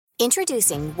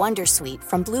Introducing Wondersuite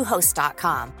from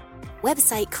Bluehost.com.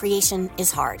 Website creation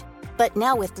is hard, but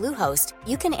now with Bluehost,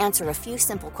 you can answer a few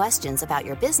simple questions about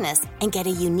your business and get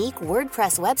a unique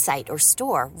WordPress website or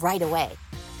store right away.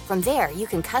 From there, you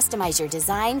can customize your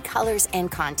design, colors,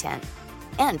 and content.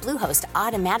 And Bluehost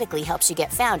automatically helps you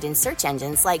get found in search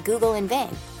engines like Google and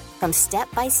Bing. From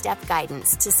step-by-step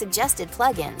guidance to suggested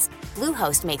plugins,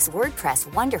 Bluehost makes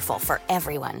WordPress wonderful for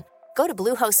everyone. Go to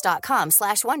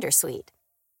bluehost.com/wondersuite.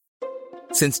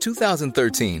 Since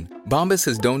 2013, Bombas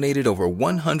has donated over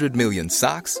 100 million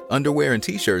socks, underwear, and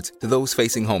T-shirts to those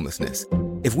facing homelessness.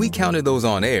 If we counted those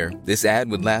on air, this ad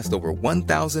would last over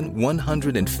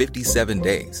 1,157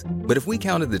 days. But if we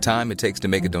counted the time it takes to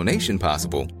make a donation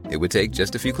possible, it would take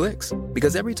just a few clicks.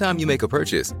 Because every time you make a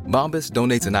purchase, Bombas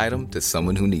donates an item to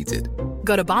someone who needs it.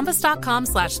 Go to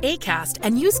bombas.com/ACAST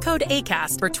and use code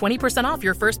ACAST for 20% off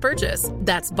your first purchase.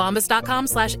 That's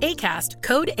bombas.com/ACAST,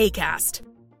 code ACAST.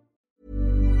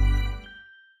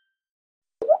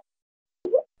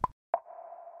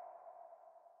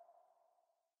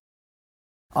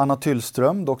 Anna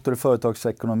Tyllström, doktor i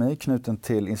företagsekonomi knuten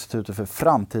till Institutet för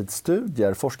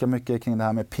framtidsstudier, forskar mycket kring det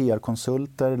här med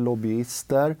PR-konsulter,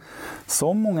 lobbyister,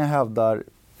 som många hävdar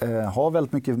har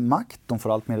väldigt mycket makt, de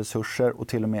får allt mer resurser och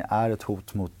till och med är ett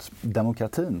hot mot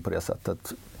demokratin på det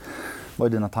sättet. Vad är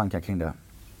dina tankar kring det?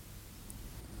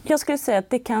 Jag skulle säga att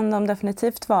det kan de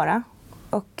definitivt vara,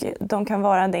 och de kan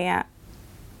vara det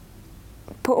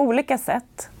på olika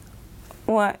sätt.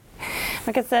 Och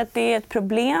man kan säga att det är ett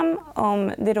problem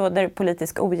om det råder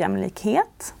politisk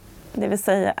ojämlikhet. Det vill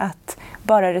säga att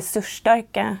bara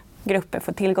resursstarka grupper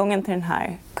får tillgången till den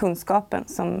här kunskapen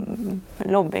som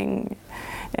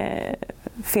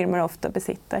lobbyingfirmor ofta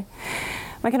besitter.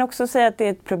 Man kan också säga att det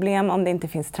är ett problem om det inte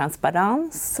finns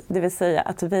transparens. Det vill säga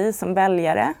att vi som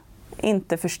väljare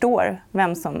inte förstår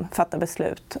vem som fattar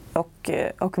beslut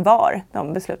och var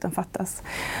de besluten fattas.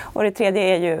 Och det tredje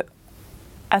är ju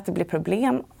att det blir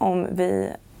problem om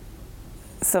vi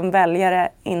som väljare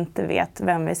inte vet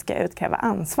vem vi ska utkräva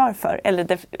ansvar för. Eller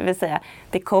det vill säga,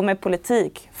 det kommer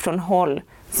politik från håll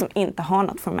som inte har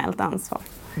något formellt ansvar.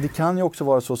 Det kan ju också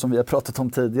vara så som vi har pratat om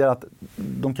tidigare, att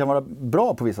de kan vara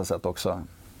bra på vissa sätt också.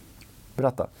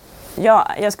 Berätta.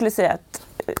 Ja, jag skulle säga att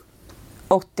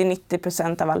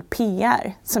 80-90% av all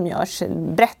PR som görs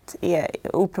brett är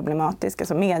oproblematisk.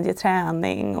 Alltså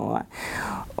medieträning och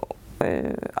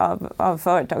av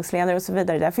företagsledare och så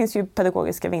vidare. Där finns ju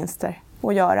pedagogiska vinster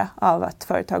att göra av att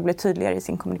företag blir tydligare i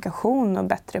sin kommunikation och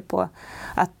bättre på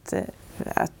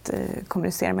att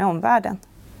kommunicera med omvärlden.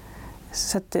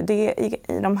 Så att det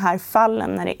är i de här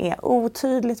fallen när det är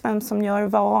otydligt vem som gör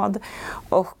vad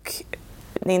och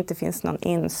det inte finns någon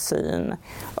insyn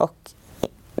och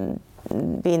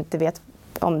vi inte vet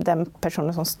om den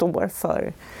personen som står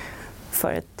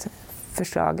för ett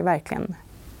förslag verkligen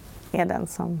är den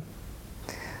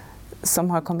som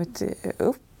har kommit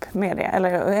upp med det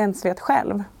eller ens vet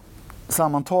själv.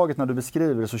 Sammantaget när du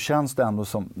beskriver det så känns det ändå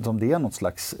som det är något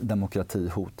slags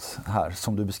demokratihot här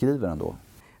som du beskriver ändå.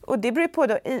 Och det beror på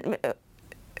då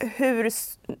hur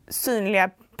synliga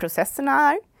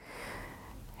processerna är,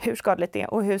 hur skadligt det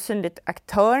är och hur synligt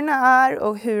aktörerna är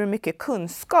och hur mycket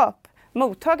kunskap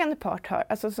mottagande part har.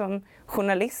 Alltså som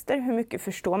journalister, hur mycket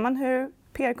förstår man hur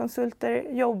PR-konsulter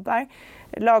jobbar?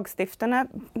 Lagstiftarna,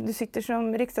 du sitter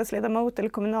som riksdagsledamot eller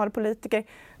kommunalpolitiker,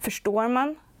 förstår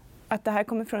man att det här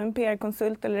kommer från en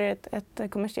PR-konsult eller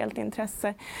ett kommersiellt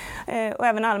intresse? Och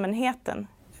även allmänheten,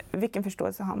 vilken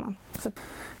förståelse har man? Så.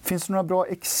 Finns det några bra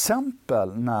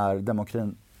exempel när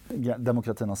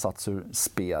demokratin har satts ur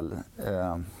spel?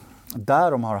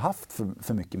 Där de har haft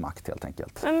för mycket makt helt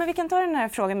enkelt. Men vi kan ta den här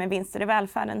frågan med vinster i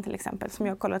välfärden till exempel, som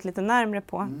jag har kollat lite närmare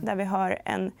på. Där vi har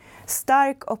en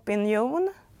stark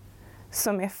opinion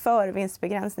som är för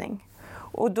vinstbegränsning.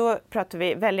 Och då pratar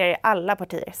vi väljare i alla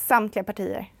partier, samtliga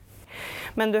partier.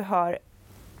 Men du har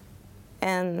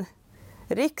en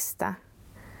riksdag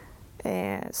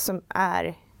som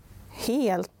är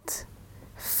helt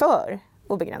för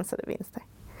obegränsade vinster.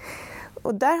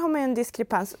 Och där har man en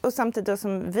diskrepans och samtidigt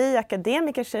som vi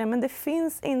akademiker säger men det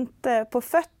finns inte på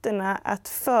fötterna att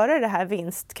föra det här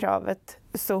vinstkravet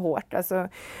så hårt. Alltså,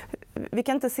 vi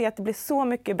kan inte se att det blir så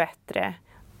mycket bättre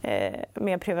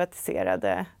med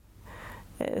privatiserade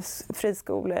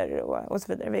friskolor och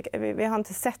så vidare. Vi har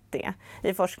inte sett det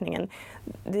i forskningen.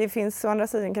 Det finns å andra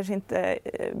sidan kanske inte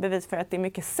bevis för att det är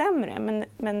mycket sämre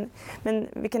men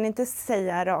vi kan inte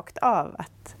säga rakt av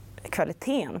att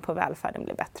kvaliteten på välfärden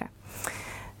blir bättre.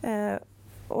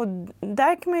 Och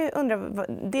där kan man ju undra,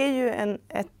 det är ju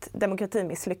ett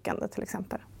demokratimisslyckande till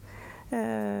exempel.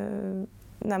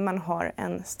 När man har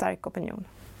en stark opinion.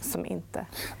 som inte...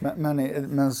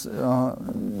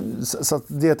 Så att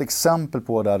det är ett exempel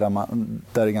på där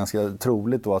det är ganska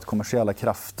troligt då att kommersiella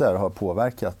krafter har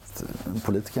påverkat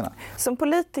politikerna. Som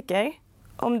politiker,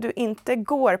 om du inte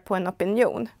går på en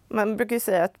opinion, man brukar ju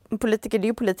säga att det är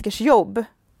ju politikers jobb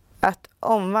att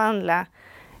omvandla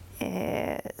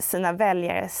sina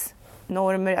väljares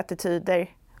normer, attityder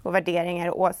och värderingar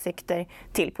och åsikter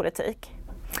till politik.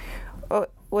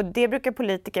 Och det brukar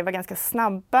politiker vara ganska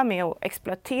snabba med att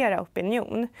exploatera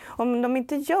opinion. Om de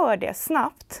inte gör det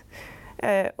snabbt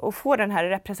och får den här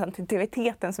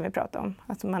representativiteten som vi pratar om,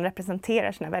 alltså man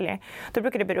representerar sina väljare, då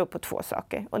brukar det bero på två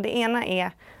saker. Och det ena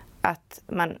är att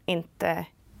man inte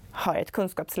har ett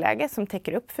kunskapsläge som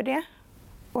täcker upp för det.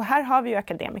 Och här har vi ju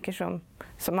akademiker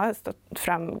som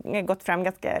har gått fram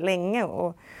ganska länge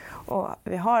och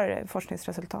vi har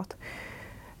forskningsresultat.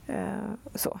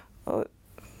 Och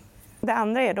det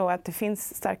andra är då att det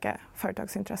finns starka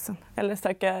företagsintressen,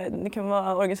 eller det kan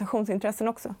vara organisationsintressen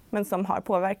också, men som har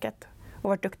påverkat och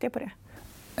varit duktiga på det.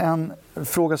 En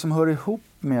fråga som hör ihop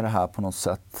med det här på något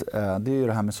sätt, det är ju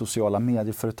det här med sociala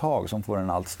medieföretag som får en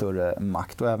allt större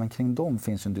makt, och även kring dem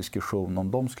finns en diskussion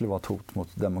om de skulle vara ett hot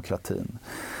mot demokratin,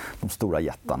 de stora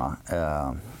jättarna.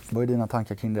 Vad är dina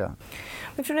tankar kring det?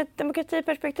 Från ett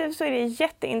demokratiperspektiv så är det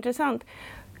jätteintressant.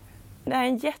 Det är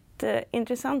en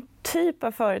jätteintressant typ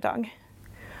av företag.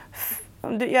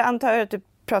 Jag antar att du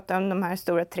pratar om de här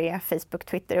stora 3, Facebook,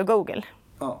 Twitter och Google.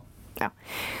 Ja.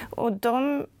 Och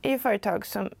de är ju företag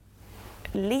som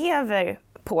lever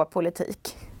på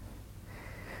politik.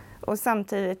 Och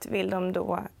samtidigt vill de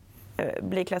då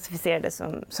bli klassificerade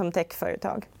som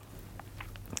techföretag.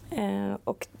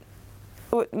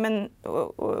 Och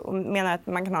menar att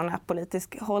man kan ha en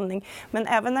apolitisk hållning. Men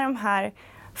även när de här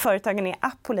företagen är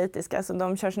apolitiska, alltså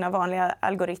de kör sina vanliga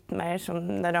algoritmer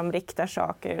när de riktar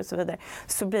saker och så vidare,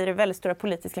 så blir det väldigt stora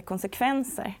politiska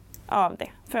konsekvenser av det.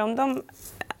 För om de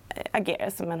agerar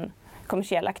som en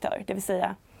kommersiell aktör, det vill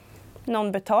säga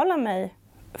någon betalar mig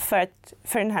för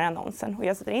den här annonsen och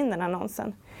jag sätter in den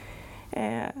annonsen,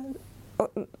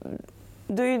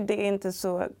 då är det inte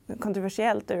så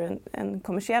kontroversiellt ur en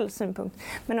kommersiell synpunkt.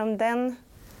 Men om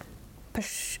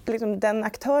den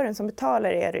aktören som betalar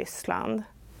är Ryssland,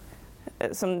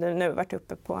 som det nu varit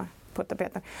uppe på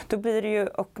tapeten, då blir det ju,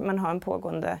 och man har en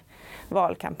pågående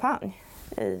valkampanj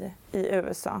i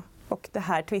USA. Och det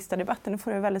här twista-debatten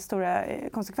får väldigt stora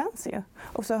konsekvenser ju.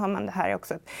 Och så har man det här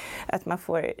också att man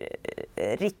får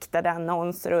riktade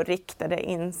annonser och riktade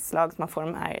inslag, så man får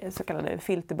de här så kallade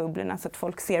filterbubblorna, så att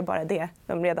folk ser bara det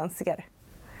de redan ser.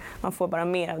 Man får bara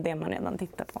mer av det man redan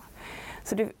tittar på.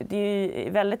 Så det är ju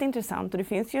väldigt intressant, och det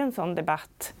finns ju en sån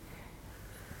debatt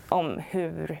om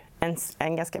hur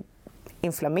en ganska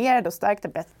inflammerad och stark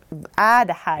debatt, är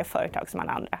det här företag som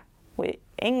alla andra? Och i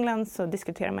England så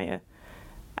diskuterar man ju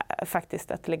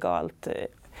faktiskt att legalt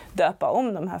döpa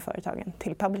om de här företagen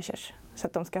till publishers, så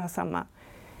att de ska ha samma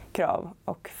krav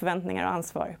och förväntningar och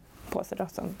ansvar på sig då,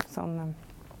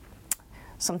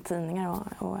 som tidningar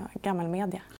och gammal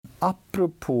media.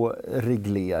 Apropå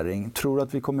reglering, tror du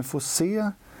att vi kommer få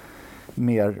se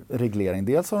mer reglering?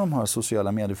 Dels av de här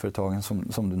sociala medieföretagen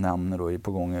som du nämner då är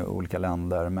på gång i olika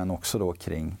länder, men också då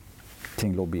kring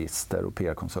lobbyister och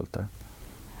PR-konsulter.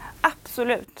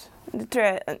 Absolut. Det tror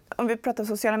jag, om vi pratar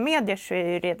sociala medier så är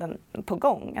det redan på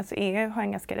gång. Alltså EU har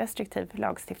en ganska restriktiv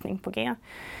lagstiftning på G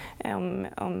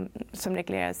som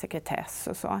reglerar sekretess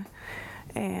och så.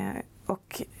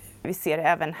 Och vi ser det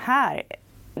även här.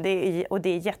 Och det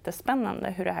är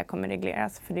jättespännande hur det här kommer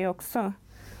regleras. För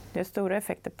det är stora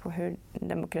effekter på hur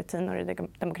demokratin och det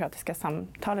demokratiska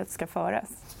samtalet ska föras.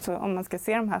 Så om man ska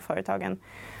se de här företagen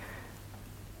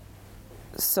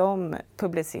som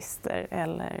publicister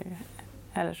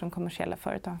eller som kommersiella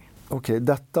företag. Okej,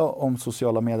 detta om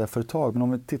sociala medieföretag. Men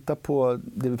om vi tittar på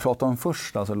det vi pratade om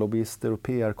först, alltså lobbyister och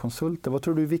PR-konsulter. Vad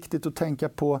tror du är viktigt att tänka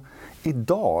på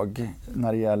idag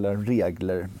när det gäller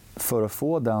regler för att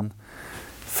få den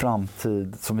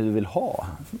framtid som vi vill ha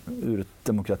ur ett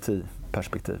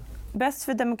demokratiperspektiv? Bäst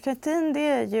för demokratin, det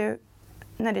är ju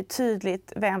när det är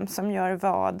tydligt vem som gör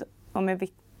vad och med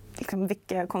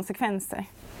vilka konsekvenser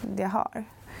det har.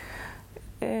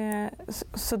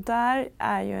 Så där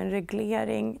är ju en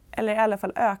reglering, eller i alla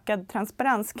fall ökad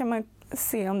transparens, kan man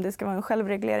se om det ska vara en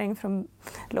självreglering från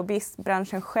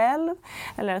lobbyistbranschen själv,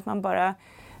 eller att man bara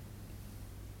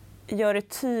gör det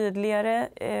tydligare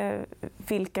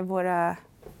vilka våra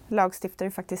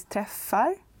lagstiftare faktiskt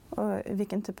träffar och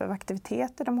vilken typ av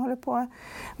aktiviteter de håller på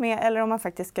med, eller om man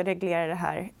faktiskt ska reglera det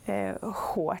här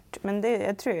hårt. Men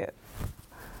jag tror jag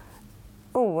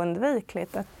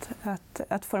oundvikligt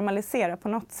att formalisera på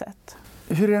något sätt.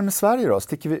 Hur är det med Sverige då?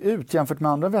 Sticker vi ut jämfört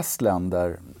med andra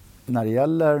västländer när det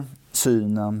gäller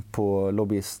synen på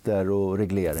lobbyister och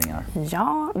regleringar?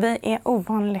 Ja, vi är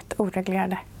ovanligt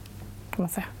oreglerade kan man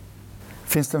säga.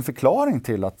 Finns det en förklaring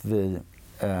till att vi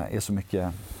är så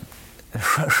mycket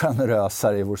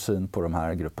generösare i vår syn på de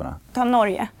här grupperna? Ta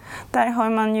Norge. Där har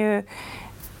man ju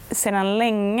sedan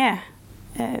länge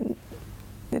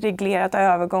reglerat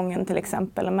övergången till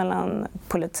exempel mellan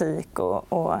politik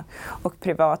och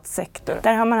privat sektor.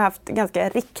 Där har man haft ganska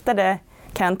riktade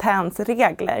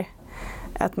karantänsregler.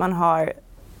 Att man har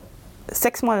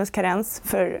 6 månaders karens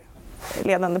för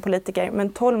ledande politiker men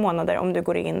 12 månader om du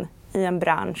går in i en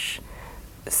bransch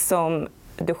som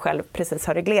du själv precis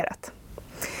har reglerat.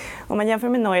 Om man jämför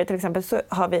med Norge till exempel så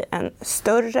har vi en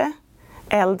större,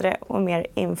 äldre och mer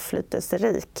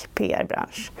inflytelserik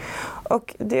PR-bransch.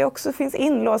 Och det också finns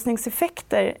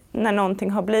inlåsningseffekter när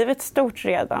någonting har blivit stort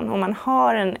redan. Om man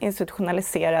har en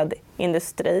institutionaliserad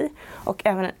industri och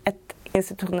även ett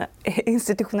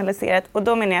institutionaliserat, och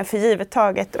då menar jag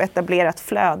förgivettaget och etablerat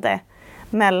flöde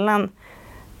mellan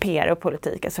PR och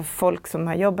politik. Alltså folk som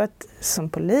har jobbat som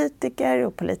politiker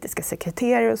och politiska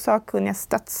sekreterare och sakkunniga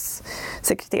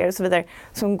statssekreterare och så vidare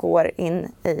som går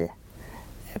in i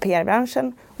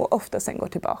PR-branschen och ofta sen går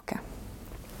tillbaka.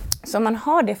 Så om man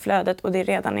har det flödet och det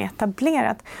redan är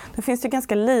etablerat, då finns det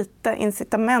ganska lite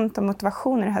incitament och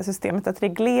motivation i det här systemet att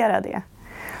reglera det.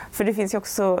 För det finns ju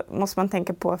också, måste man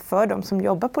tänka på, för de som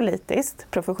jobbar politiskt,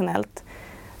 professionellt,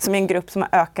 som är en grupp som har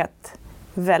ökat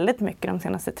väldigt mycket de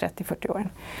senaste 30-40 åren.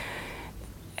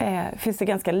 Finns det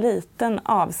ganska liten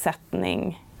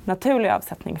avsättning, naturlig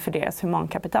avsättning för deras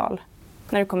humankapital.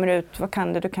 När du kommer ut, vad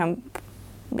kan du? Du kan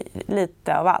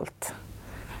lite av allt.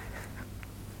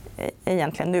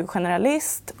 Egentligen, du är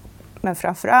generalist, men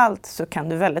framförallt så kan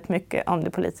du väldigt mycket om det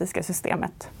politiska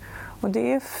systemet. Och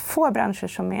det är få branscher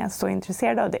som är så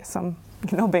intresserade av det som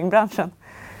lobbyingbranschen.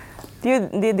 Det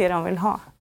är det de vill ha.